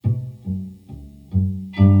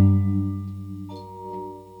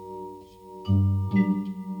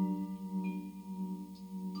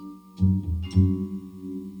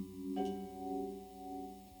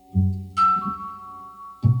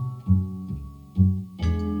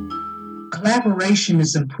Collaboration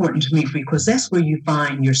is important to me because that's where you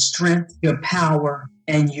find your strength, your power,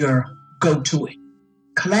 and your go-to it.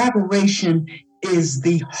 Collaboration is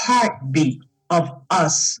the heartbeat of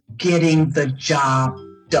us getting the job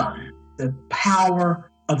done, the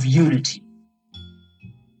power of unity.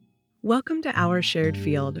 Welcome to Our Shared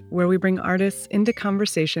Field, where we bring artists into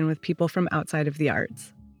conversation with people from outside of the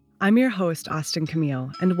arts. I'm your host, Austin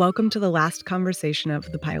Camille, and welcome to the last conversation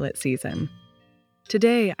of the pilot season.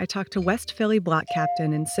 Today, I talk to West Philly block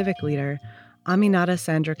captain and civic leader, Aminata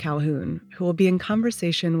Sandra Calhoun, who will be in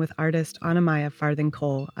conversation with artist Anamaya Farthing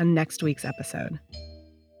Cole on next week's episode.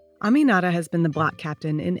 Aminata has been the block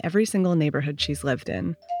captain in every single neighborhood she's lived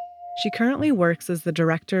in. She currently works as the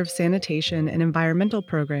Director of Sanitation and Environmental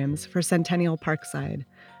Programs for Centennial Parkside,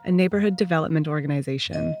 a neighborhood development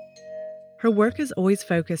organization. Her work is always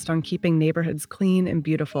focused on keeping neighborhoods clean and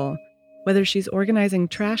beautiful, whether she's organizing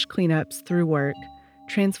trash cleanups through work,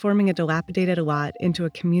 transforming a dilapidated lot into a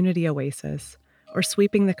community oasis, or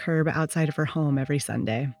sweeping the curb outside of her home every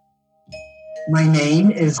Sunday. My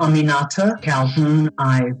name is Aminata Calhoun.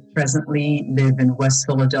 I presently live in West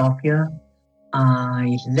Philadelphia.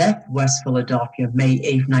 I left West Philadelphia May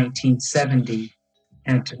 8, 1970,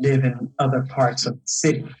 and to live in other parts of the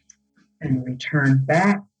city, and returned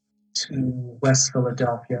back to West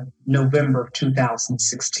Philadelphia November of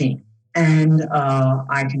 2016. And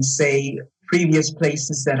I can say previous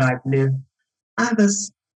places that I've lived, I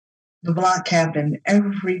was the block captain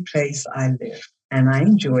every place I lived, and I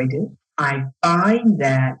enjoyed it. I find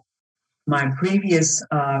that my previous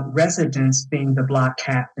residence being the block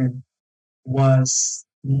captain was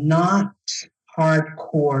not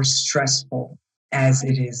hardcore stressful as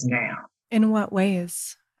it is now. In what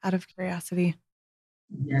ways, out of curiosity?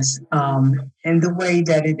 Yes, in the way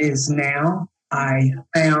that it is now, I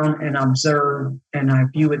found and observed, and I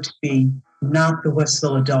view it to be not the West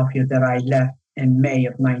Philadelphia that I left in May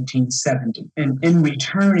of 1970. And in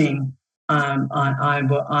returning,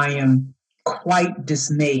 I am quite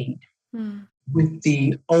dismayed with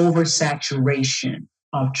the oversaturation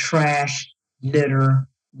of trash, litter,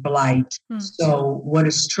 blight. So what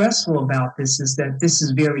is stressful about this is that this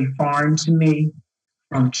is very foreign to me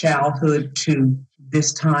from childhood to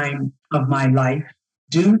this time of my life.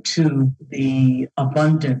 Due to the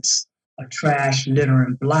abundance of trash, litter,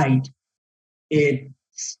 and blight, it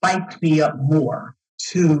spiked me up more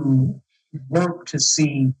to work to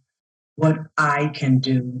see what I can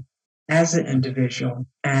do as an individual,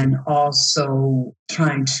 and also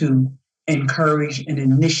trying to encourage and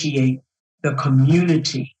initiate the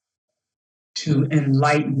community to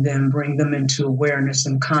enlighten them, bring them into awareness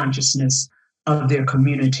and consciousness of their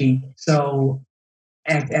community. So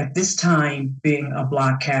at this time, being a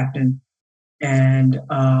block captain and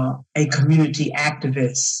a community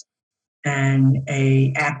activist and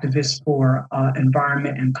a activist for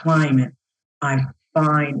environment and climate, I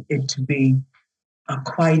find it to be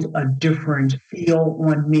quite a different feel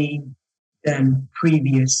on me than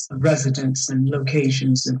previous residents and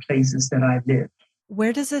locations and places that I've lived.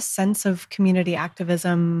 Where does this sense of community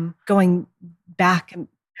activism going back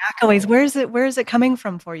a ways, where is it coming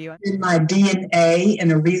from for you? In my DNA, and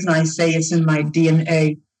the reason I say it's in my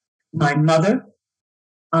DNA, my mother,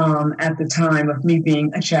 at the time of me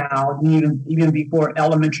being a child, even before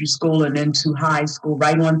elementary school and into high school,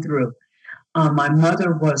 right on through, my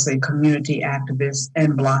mother was a community activist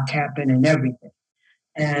and block captain and everything.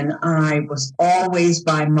 And I was always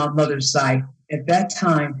by my mother's side at that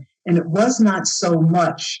time. And it was not so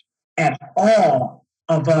much at all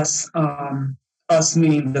of us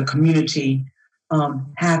meaning the community,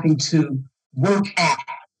 having to work at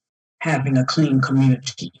having a clean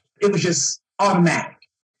community. It was just automatic.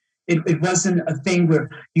 It wasn't a thing where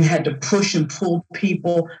you had to push and pull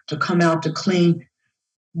people to come out to clean.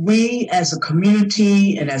 We as a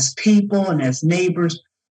community and as people and as neighbors,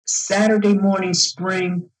 Saturday morning,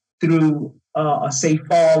 spring through say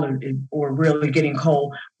fall or really getting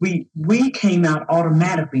cold, we came out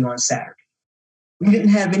automatically on Saturday. We didn't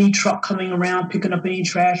have any truck coming around picking up any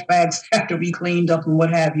trash bags after we cleaned up and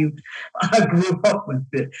what have you. I grew up with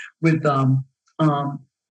it, with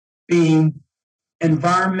being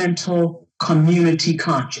environmental community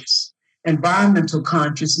conscious. Environmental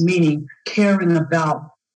conscious meaning caring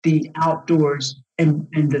about the outdoors and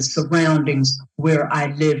the surroundings where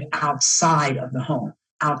I live outside of the home,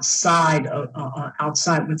 outside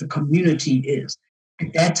where the community is.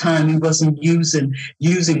 At that time, we wasn't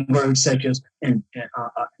using words such as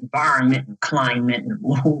environment and climate. And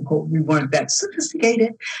we weren't that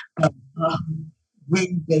sophisticated, but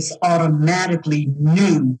we just automatically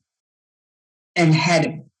knew and had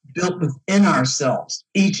it built within ourselves,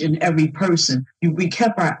 each and every person. We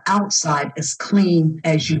kept our outside as clean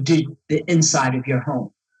as you did the inside of your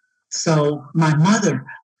home. So my mother,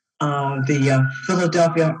 the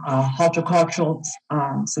Philadelphia Horticultural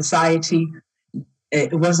Society,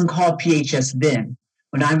 it wasn't called PHS then.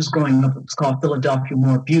 When I was growing up, it was called Philadelphia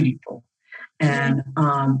More Beautiful. And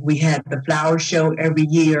we had the flower show every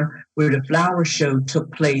year, where the flower show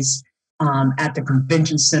took place at the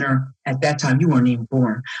convention center. At that time, you weren't even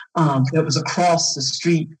born. It was across the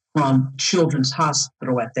street from Children's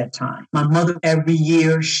Hospital at that time. My mother, every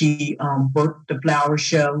year, she worked the flower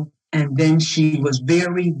show, and then she was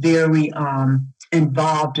very, very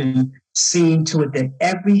involved in seeing to it that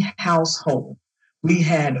every household, we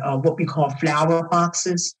had what we call flower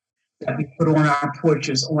boxes that we put on our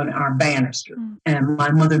porches, on our banister. And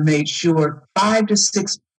my mother made sure 5 to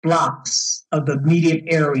 6 blocks of the immediate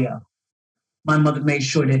area, my mother made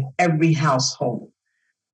sure that every household,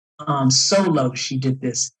 solo, she did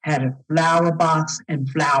this, had a flower box and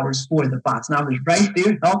flowers for the box. And I was right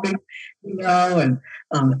there helping, and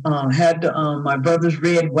had my brother's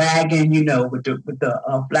red wagon, with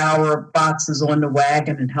the flower boxes on the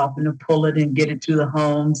wagon, and helping to pull it and get it to the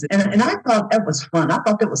homes. And I thought that was fun. I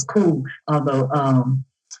thought that was cool, although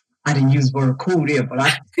I didn't use the word cool there, but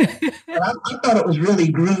I thought it was really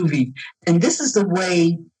groovy. And this is the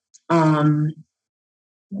way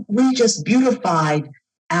we just beautified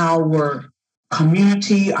our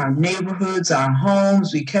community, our neighborhoods, our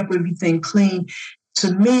homes. We kept everything clean.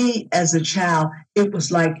 To me, as a child, it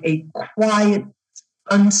was like a quiet,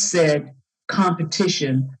 unsaid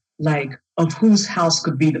competition, like of whose house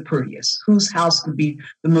could be the prettiest, whose house could be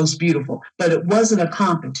the most beautiful. But it wasn't a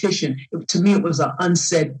competition. To me, it was an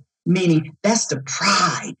unsaid meaning. That's the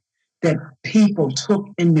pride that people took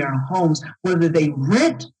in their homes, whether they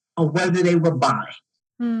rent or whether they were buying.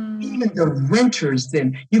 Even the renters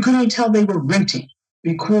then, you couldn't even tell they were renting,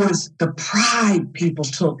 because the pride people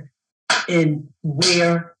took in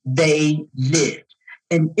where they lived.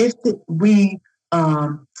 And if it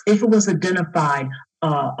was identified,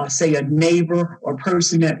 say a neighbor or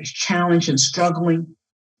person that was challenged and struggling,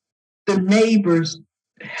 the neighbors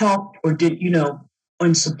helped or did,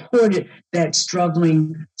 and supported that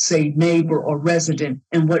struggling, say, neighbor or resident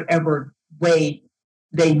in whatever way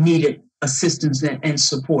they needed assistance and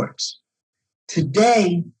supports.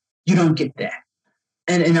 Today, you don't get that.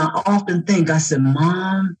 And I often think, I said,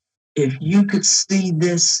 Mom, if you could see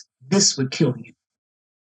this, this would kill you.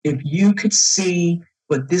 If you could see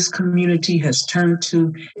what this community has turned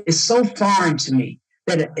to, it's so foreign to me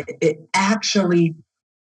that it actually,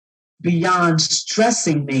 beyond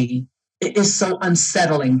stressing me, it is so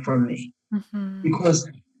unsettling for me, because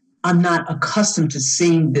I'm not accustomed to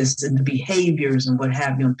seeing this in the behaviors and what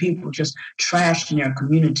have you, and people just trashing their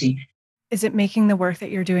community. Is it making the work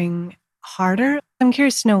that you're doing harder? I'm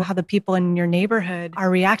curious to know how the people in your neighborhood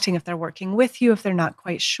are reacting, if they're working with you, if they're not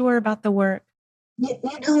quite sure about the work.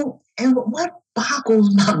 And what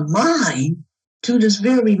boggles my mind to this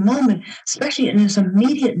very moment, especially in this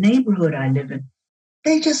immediate neighborhood I live in,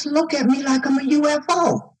 they just look at me like I'm a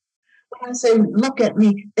UFO. When I say look at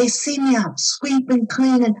me, they see me out sweeping,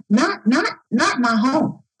 cleaning, not my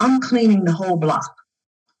home. I'm cleaning the whole block.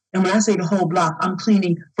 And when I say the whole block, I'm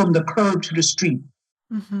cleaning from the curb to the street.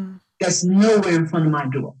 That's nowhere in front of my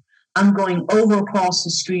door. I'm going over across the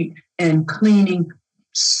street and cleaning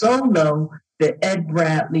solo the Ed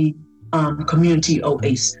Bradley Community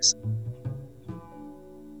Oasis.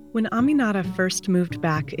 When Aminata first moved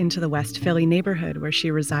back into the West Philly neighborhood where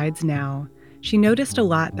she resides now, she noticed a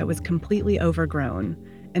lot that was completely overgrown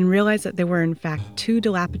and realized that there were in fact 2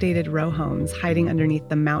 dilapidated row homes hiding underneath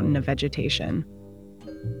the mountain of vegetation.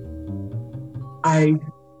 I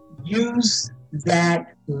used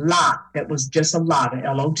that lot, that was just a lot,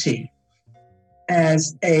 a LOT,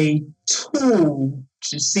 as a tool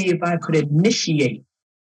to see if I could initiate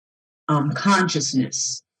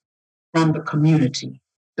consciousness from the community.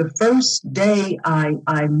 The first day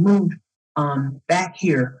I moved back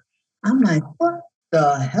here, I'm like, what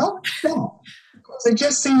the hell is that? Because it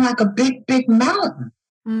just seemed like a big, big mountain.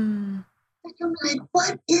 And I'm like,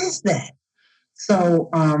 what is that? So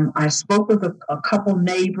I spoke with a couple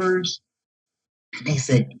neighbors, and they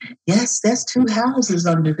said, yes, that's 2 houses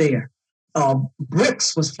under there.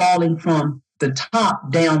 Bricks was falling from the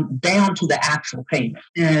top down to the actual pavement.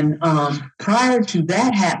 And prior to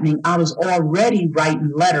that happening, I was already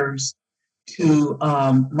writing letters to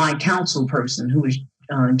my council person, who was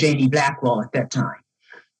Janie Blackwell at that time,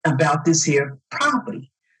 about this here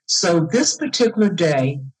property. So this particular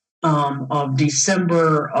day, of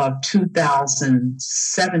December of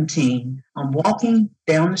 2017, I'm walking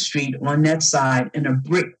down the street on that side, and a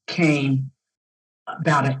brick came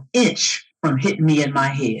about an inch from hitting me in my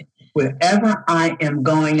head. Wherever I am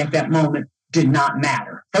going at that moment did not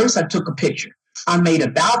matter. First, I took a picture. I made a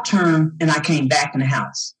bow turn, and I came back in the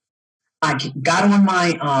house. I got on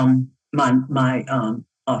my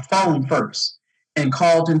phone first and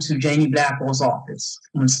called into Janie Blackwell's office.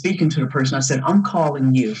 When speaking to the person, I said, I'm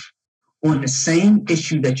calling you on the same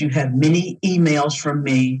issue that you have many emails from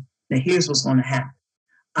me. Now, here's what's going to happen.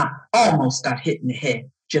 I almost got hit in the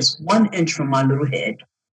head, just 1 inch from my little head,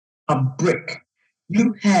 a brick.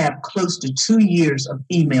 You have close to 2 years of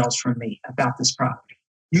emails from me about this property.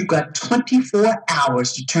 You've got 24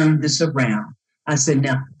 hours to turn this around. I said,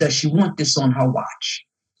 now, does she want this on her watch?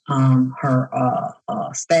 Her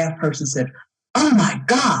staff person said, oh my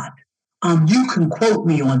God, you can quote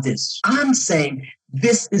me on this. I'm saying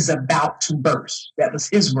this is about to burst. That was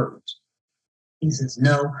his words. He says,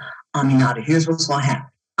 no, Aminata, here's what's going to happen.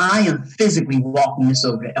 I am physically walking this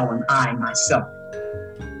over to Ellen, I myself.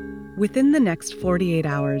 Within the next 48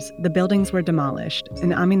 hours, the buildings were demolished,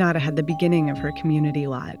 and Aminata had the beginning of her community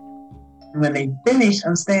lot. When they finished,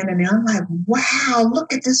 I'm standing there, I'm like, wow,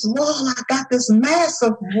 look at this wall. I got this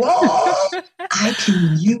massive wall. I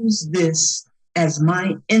can use this as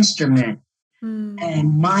my instrument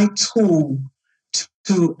and my tool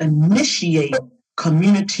to initiate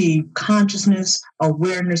community consciousness,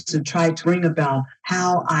 awareness, to try to bring about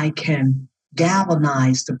how I can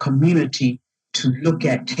galvanize the community to look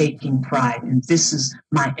at taking pride. And this is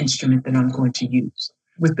my instrument that I'm going to use.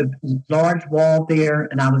 With the large wall there,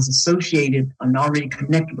 and I was associated and already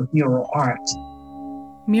connected with Mural Arts.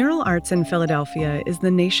 Mural Arts in Philadelphia is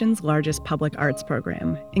the nation's largest public arts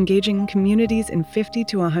program, engaging communities in 50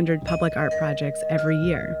 to 100 public art projects every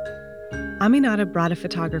year. Aminata brought a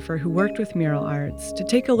photographer who worked with Mural Arts to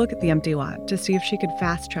take a look at the empty lot to see if she could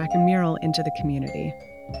fast-track a mural into the community.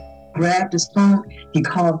 Grabbed his phone, he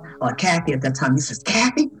called Kathy at that time. He says,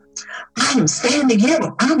 Kathy, I am standing here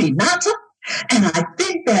with Aminata, and I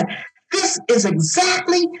think that this is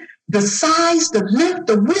exactly the size, the length,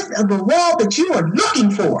 the width of the wall that you are looking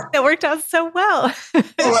for. That worked out so well. So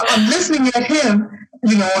I'm listening at him,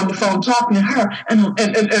 on the phone, talking to her, and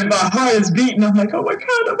my heart is beating. I'm like, oh my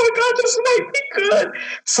God, this might be good.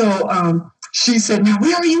 So she said, now,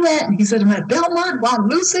 where are you at? And he said, I'm at Belmont while I'm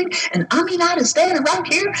Lucy, and Aminata is standing right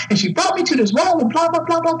here, and she brought me to this wall, and blah, blah,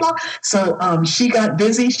 blah, blah, blah. So she got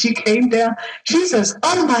busy. She came down. She says,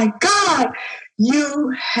 oh my God,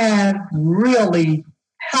 you have really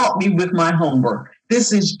helped me with my homework.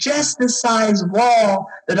 This is just the size wall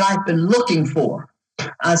that I've been looking for.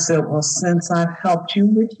 I said, well, since I've helped you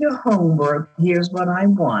with your homework, here's what I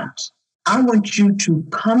want. I want you to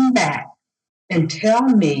come back and tell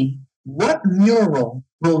me what mural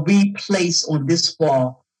will we place on this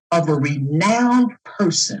wall of a renowned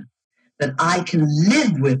person that I can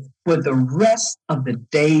live with for the rest of the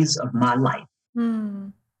days of my life.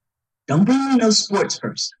 Don't bring me no sports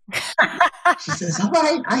person. She says, all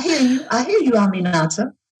right, I hear you,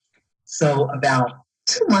 Aminata. So about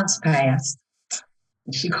 2 months passed,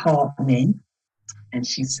 and she called me, and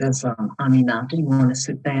she says, Aminata, you want to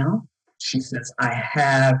sit down? She says, I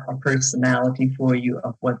have a personality for you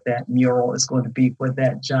of what that mural is going to be for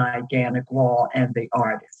that gigantic wall and the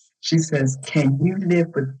artist. She says, can you live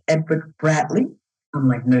with Edward Bradley? I'm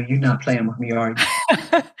like, no, you're not playing with me, are you?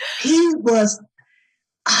 He was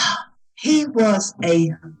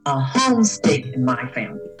a home stake in my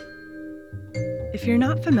family. If you're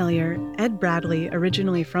not familiar, Ed Bradley,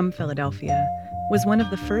 originally from Philadelphia, was one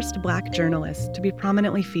of the first Black journalists to be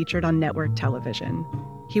prominently featured on network television.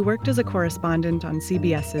 He worked as a correspondent on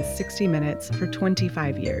CBS's 60 Minutes for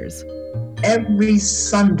 25 years. Every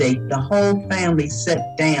Sunday, the whole family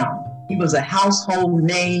sat down. He was a household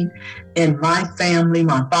name in my family.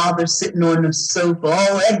 My father sitting on the sofa.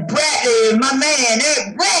 Oh, Ed Bradley, my man,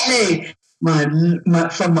 Ed Bradley.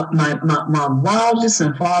 From my wildest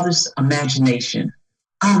and farthest imagination,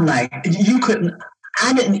 I'm like, I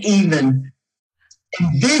didn't even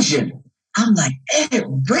envision. I'm like, Ed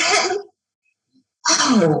Bradley?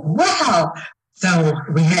 Oh, wow. So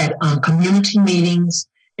we had community meetings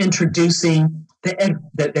introducing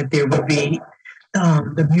that there would be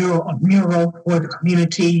the mural for the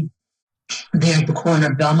community there at the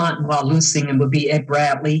corner of Belmont and Wallooing, and would be Ed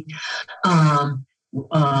Bradley.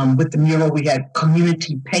 With the mural, we had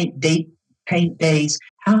community paint days.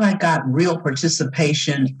 How I got real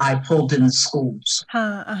participation, I pulled in the schools.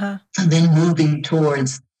 And then moving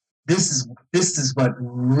towards, this is what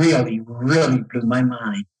really, really blew my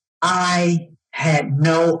mind. I had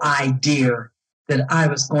no idea that I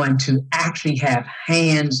was going to actually have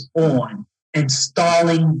hands on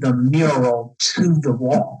installing the mural to the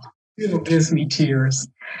wall. It gives me tears.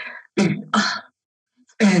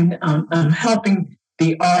 And I'm helping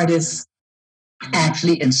the artists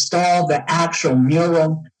actually install the actual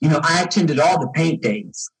mural. I attended all the paint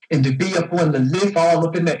days, and to be up on the lift, all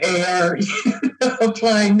up in the air,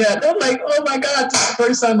 applying that, I'm like, oh my God, this is the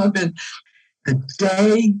first time I've been. The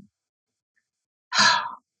day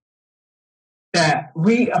that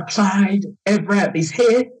we applied Ed Bradley's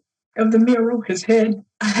head of the mural, his head,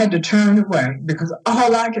 I had to turn away because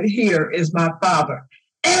all I could hear is my father,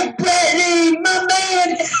 Ed Bradley, my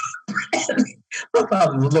man, Ed Bradley. My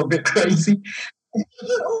father was a little bit crazy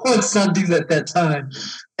on Sundays at that time.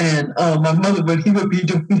 And my mother, when he would be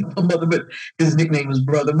doing, but his nickname was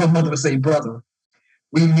Brother. My mother would say, brother,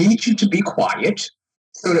 we need you to be quiet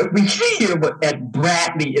so that we can hear what Ed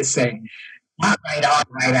Bradley is saying. All right,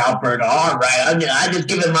 Alberta, all right. I just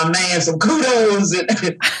giving my man some kudos.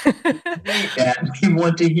 And we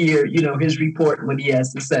want to hear, his report and what he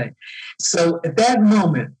has to say. So at that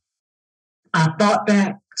moment, I thought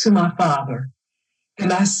back to my father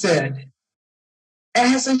and I said,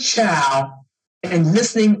 as a child and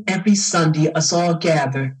listening every Sunday, us all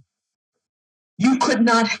gathered, you could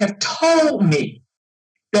not have told me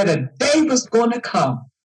that a day was going to come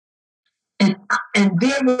and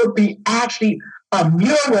there will be actually a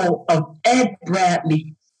mural of Ed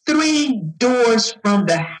Bradley 3 doors from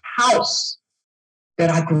the house that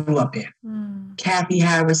I grew up in. Kathy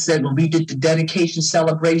Harris said when we did the dedication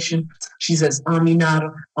celebration, she says,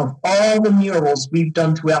 Aminata, of all the murals we've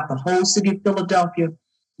done throughout the whole city of Philadelphia,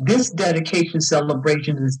 this dedication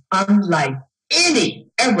celebration is unlike any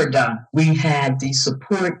ever done. We had the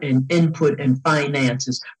support and input and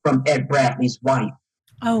finances from Ed Bradley's wife.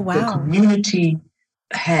 Oh, wow. The community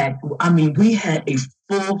we had a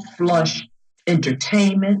full flush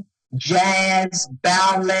entertainment, jazz,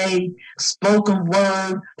 ballet, spoken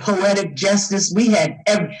word, poetic justice. We had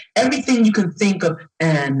everything you can think of,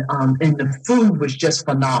 and the food was just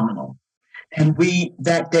phenomenal. And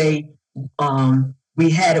that day,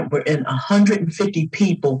 we had it where 150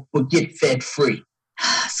 people would get fed free.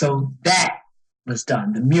 So that was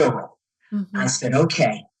done, the mural. Mm-hmm. I said,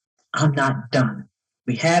 okay, I'm not done.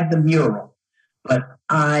 We have the mural, but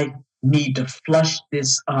I need to flush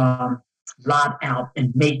this lot out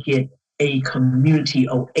and make it a community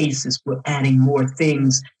oasis. We're adding more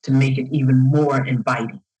things to make it even more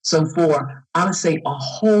inviting. So for, I would say, a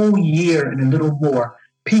whole year and a little more,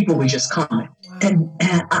 people were just coming. And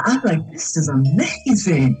I'm like, this is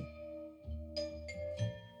amazing.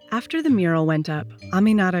 After the mural went up,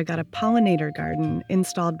 Aminata got a pollinator garden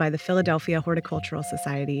installed by the Philadelphia Horticultural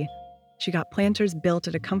Society. She got planters built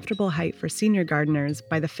at a comfortable height for senior gardeners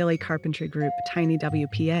by the Philly carpentry group Tiny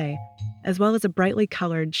WPA, as well as a brightly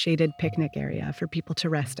colored, shaded picnic area for people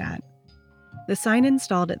to rest at. The sign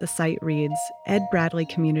installed at the site reads, Ed Bradley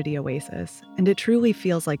Community Oasis, and it truly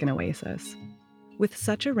feels like an oasis. With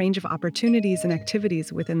such a range of opportunities and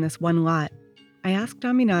activities within this one lot, I asked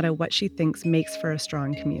Aminata what she thinks makes for a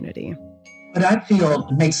strong community. What I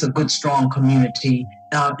feel makes a good, strong community,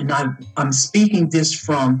 and I'm speaking this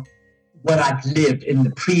from what I've lived in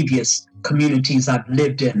the previous communities I've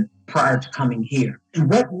lived in prior to coming here. And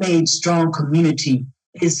what made strong community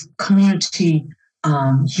is community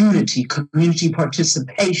unity, community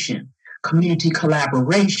participation, community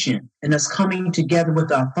collaboration, and us coming together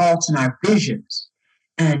with our thoughts and our visions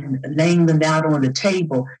and laying them out on the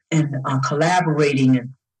table and collaborating.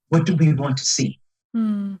 And what do we want to see?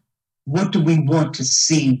 What do we want to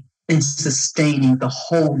see in sustaining the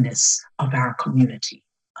wholeness of our community?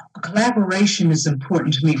 Collaboration is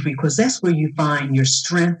important to me because that's where you find your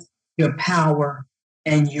strength, your power,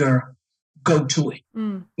 and your go-to it.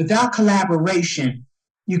 Without collaboration,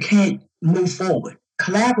 you can't move forward.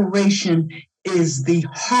 Collaboration is the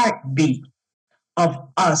heartbeat of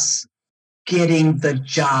us getting the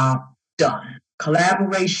job done.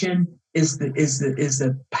 Collaboration is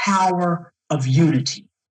the power of unity.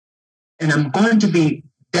 And I'm going to be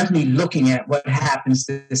definitely looking at what happens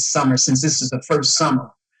this summer, since this is the first summer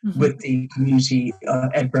with the community,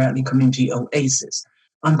 Ed Bradley Community Oasis.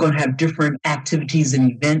 I'm going to have different activities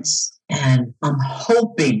and events, and I'm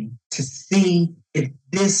hoping to see if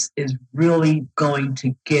this is really going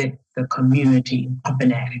to get the community up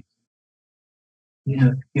and at it.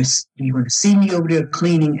 You're going to see me over there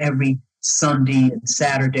cleaning every Sunday and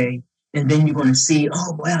Saturday. And then you're going to see,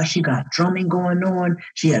 oh, wow, she got drumming going on.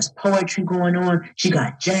 She has poetry going on. She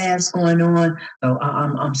got jazz going on. So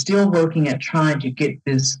I'm still working at trying to get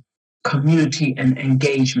this community and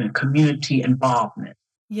engagement, community involvement.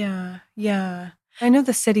 Yeah. I know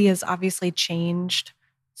the city has obviously changed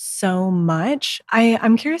so much.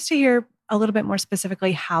 I'm curious to hear a little bit more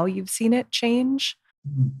specifically how you've seen it change.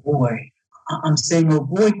 Boy, I'm saying oh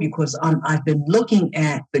boy because I've been looking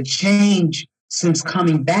at the change since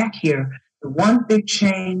coming back here. The one big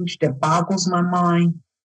change that boggles my mind,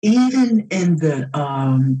 even in the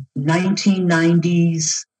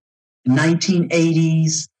 1990s,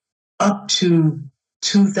 1980s, up to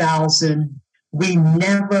 2000, we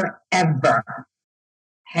never ever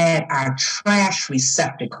had our trash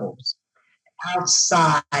receptacles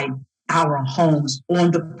outside our homes on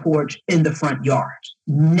the porch in the front yard.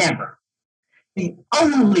 Never. The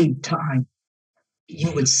only time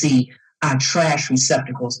you would see our trash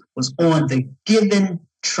receptacles was on the given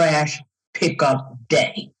trash pickup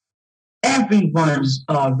day. Everyone's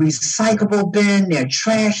recyclable bin, their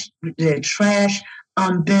trash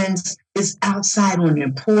bins is outside on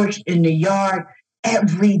their porch in the yard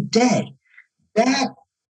every day. That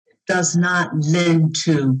does not lend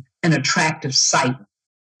to an attractive sight,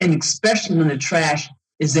 and especially when the trash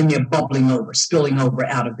is in there bubbling over, spilling over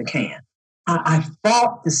out of the can. I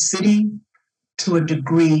fault the city to a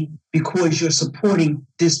degree because you're supporting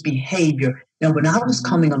this behavior. Now, when I was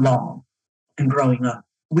coming along and growing up,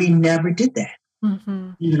 we never did that,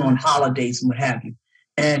 even on holidays and what have you.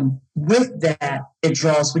 And with that, it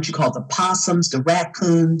draws what you call the possums, the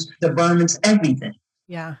raccoons, the vermins, everything.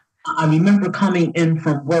 Yeah. I remember coming in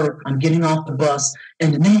from work, I'm getting off the bus,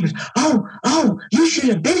 and the neighbors, oh, you should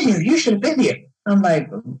have been here. You should have been here. I'm like,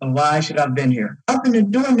 why should I have been here? Up in the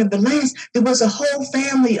during the Belanes, there was a whole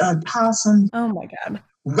family of possums. Oh my God.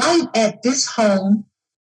 Right at this home,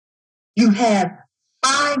 you have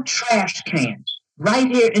 5 trash cans right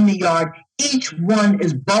here in the yard. Each one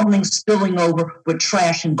is bubbling, spilling over with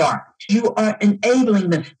trash and garbage. You are enabling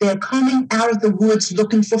them. They're coming out of the woods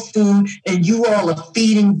looking for food, and you all are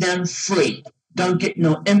feeding them free. Don't get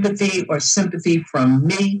no empathy or sympathy from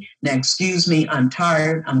me. Now, excuse me, I'm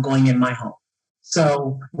tired. I'm going in my home.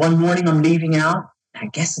 So one morning I'm leaving out. I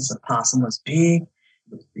guess this opossum was big. It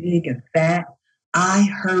was big and fat. I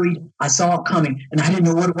hurried. I saw it coming, and I didn't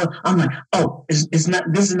know what it was. I'm like, oh, it's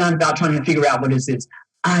not. This is not about trying to figure out what this is.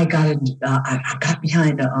 I got in, I got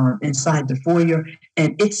behind inside the foyer,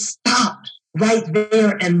 and it stopped right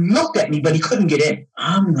there and looked at me, but he couldn't get in.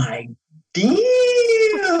 I'm like,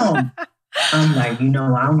 damn. I'm like, I don't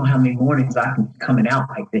know how many mornings I can be coming out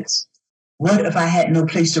like this. What if I had no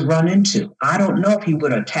place to run into? I don't know if he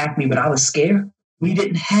would attack me, but I was scared. We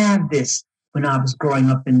didn't have this when I was growing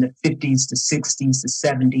up in the 50s, the 60s, the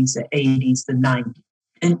 70s, the 80s, the 90s.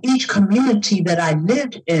 In each community that I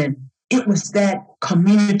lived in, it was that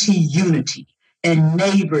community unity and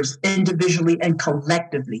neighbors individually and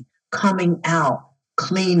collectively coming out,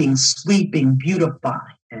 cleaning, sweeping,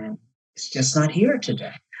 beautifying. And it's just not here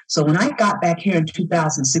today. So when I got back here in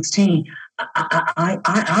 2016,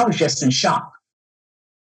 I was just in shock.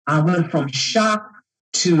 I went from shock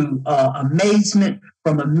to amazement,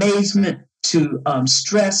 from amazement to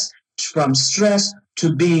stress, from stress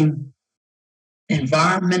to being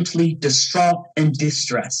environmentally distraught and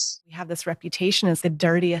distressed. We have this reputation as the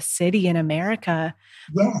dirtiest city in America.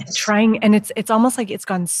 Yes. And it's almost like it's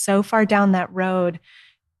gone so far down that road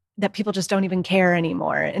that people just don't even care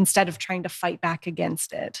anymore instead of trying to fight back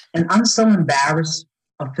against it. And I'm so embarrassed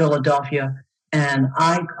of Philadelphia. And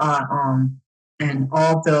and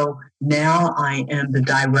although now I am the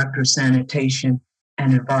director of sanitation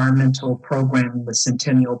and environmental programming with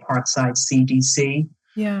Centennial Parkside CDC.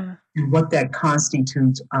 Yeah. And what that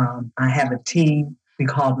constitutes, I have a team, we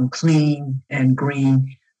call them Clean and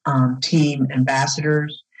Green Team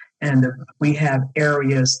Ambassadors, and we have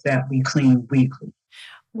areas that we clean weekly.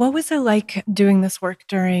 What was it like doing this work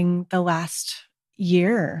during the last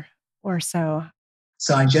year or so?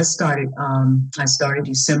 So I just started, I started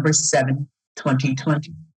December 7th,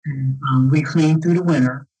 2020. We cleaned through the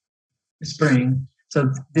winter, the spring. So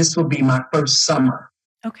this will be my first summer.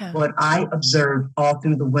 Okay. What I observed all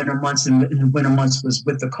through the winter months, and the winter months was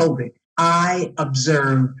with the COVID, I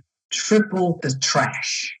observed triple the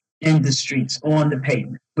trash in the streets, on the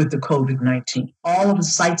pavement with the COVID-19. All of the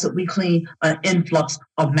sites that we clean, an influx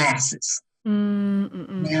of masses.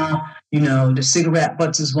 Now, the cigarette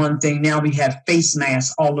butts is one thing. Now we have face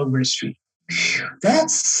masks all over the street. Whew,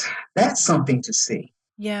 that's something to see.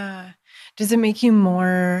 Yeah. Does it make you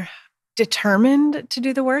more determined to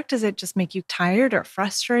do the work? Does it just make you tired or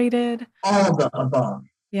frustrated? All of the above.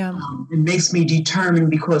 Yeah. It makes me determined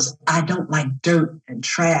because I don't like dirt and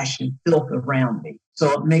trash and filth around me.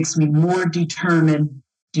 So it makes me more determined,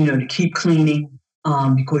 to keep cleaning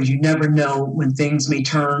because you never know when things may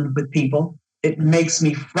turn with people. It makes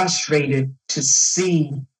me frustrated to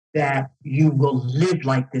see that you will live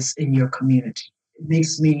like this in your community. It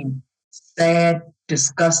makes me sad,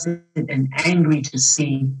 disgusted, and angry to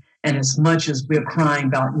see. And as much as we're crying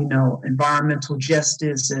about, environmental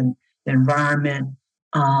justice and the environment,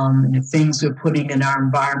 and the things we're putting in our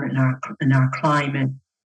environment and our climate,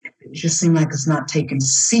 it just seems like it's not taking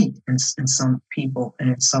seat in some people and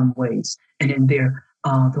in some ways, and in their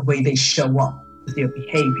the way they show up, their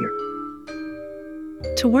behavior.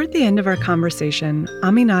 Toward the end of our conversation,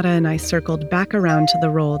 Aminata and I circled back around to the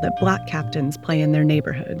role that Black captains play in their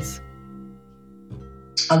neighborhoods.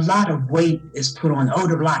 A lot of weight is put on,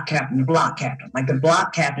 the Black captain. Like the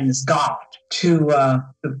Black captain is God, to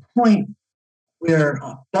the point where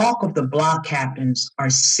a bulk of the Black captains are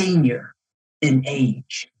senior in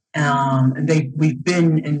age. And we've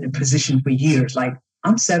been in the position for years. Like,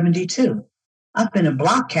 I'm 72. I've been a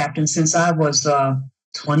Black captain since I was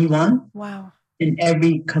 21. Wow. In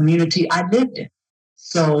every community I lived in.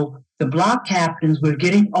 So the Black captains, we're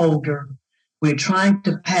getting older. We're trying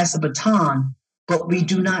to pass a baton, but we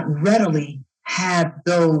do not readily have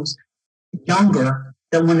those younger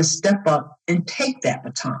that want to step up and take that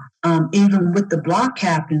baton. Even with the Black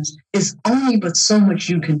captains, it's only but so much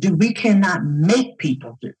you can do. We cannot make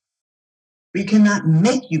people do. We cannot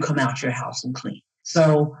make you come out your house and clean.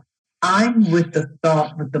 So I'm with the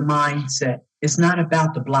thought, with the mindset, it's not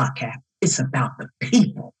about the Black captain. It's about the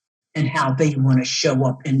people and how they want to show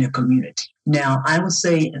up in the community. Now, I would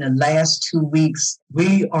say in the last 2 weeks,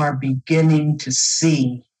 we are beginning to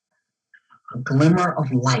see a glimmer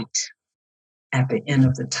of light at the end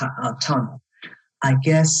of the tunnel. I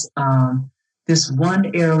guess this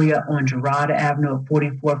one area on Girard Avenue,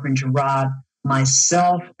 44th and Girard,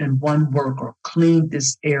 myself and one worker cleaned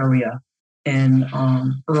this area in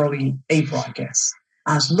early April, I guess.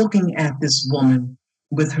 I was looking at this woman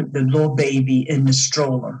with the little baby in the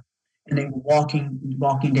stroller, and they were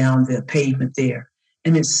walking down the pavement there.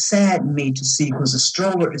 And it saddened me to see, because the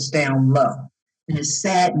stroller is down low. And it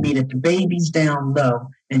saddened me that the baby's down low,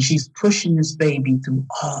 and she's pushing this baby through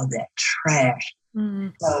all that trash. Mm-hmm.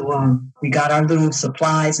 So we got our little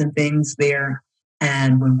supplies and things there.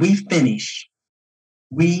 And when we finished,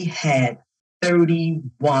 we had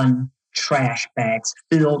 31 trash bags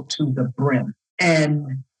filled to the brim.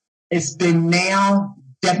 And it's been now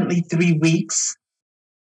definitely 3 weeks.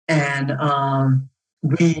 And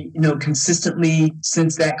we, consistently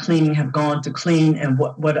since that cleaning have gone to clean. And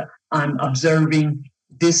what I'm observing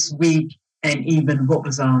this week, and even what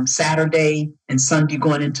was Saturday and Sunday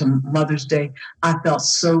going into Mother's Day, I felt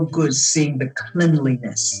so good seeing the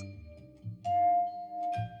cleanliness.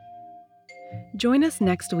 Join us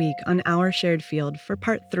next week on Our Shared Field for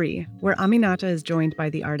Part 3, where Aminata is joined by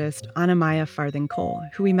the artist Anamaya Farthing Cole,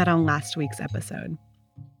 who we met on last week's episode.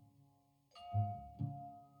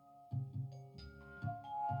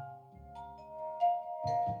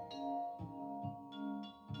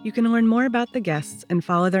 You can learn more about the guests and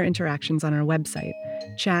follow their interactions on our website,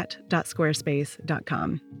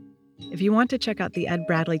 chat.squarespace.com. If you want to check out the Ed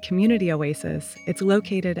Bradley Community Oasis, it's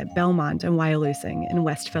located at Belmont and Wyalusing in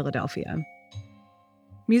West Philadelphia.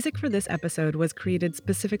 Music for this episode was created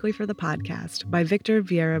specifically for the podcast by Victor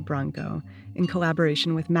Vieira Branco in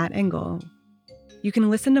collaboration with Matt Engel. You can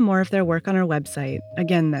listen to more of their work on our website.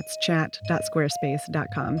 Again, that's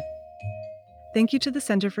chat.squarespace.com. Thank you to the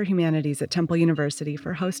Center for Humanities at Temple University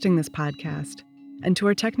for hosting this podcast, and to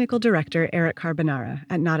our technical director, Eric Carbonara,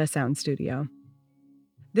 at Nada Sound Studio.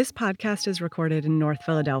 This podcast is recorded in North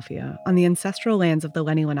Philadelphia on the ancestral lands of the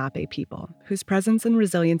Lenni Lenape people, whose presence and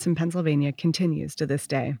resilience in Pennsylvania continues to this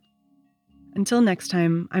day. Until next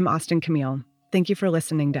time, I'm Austin Camille. Thank you for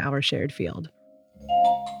listening to Our Shared Field.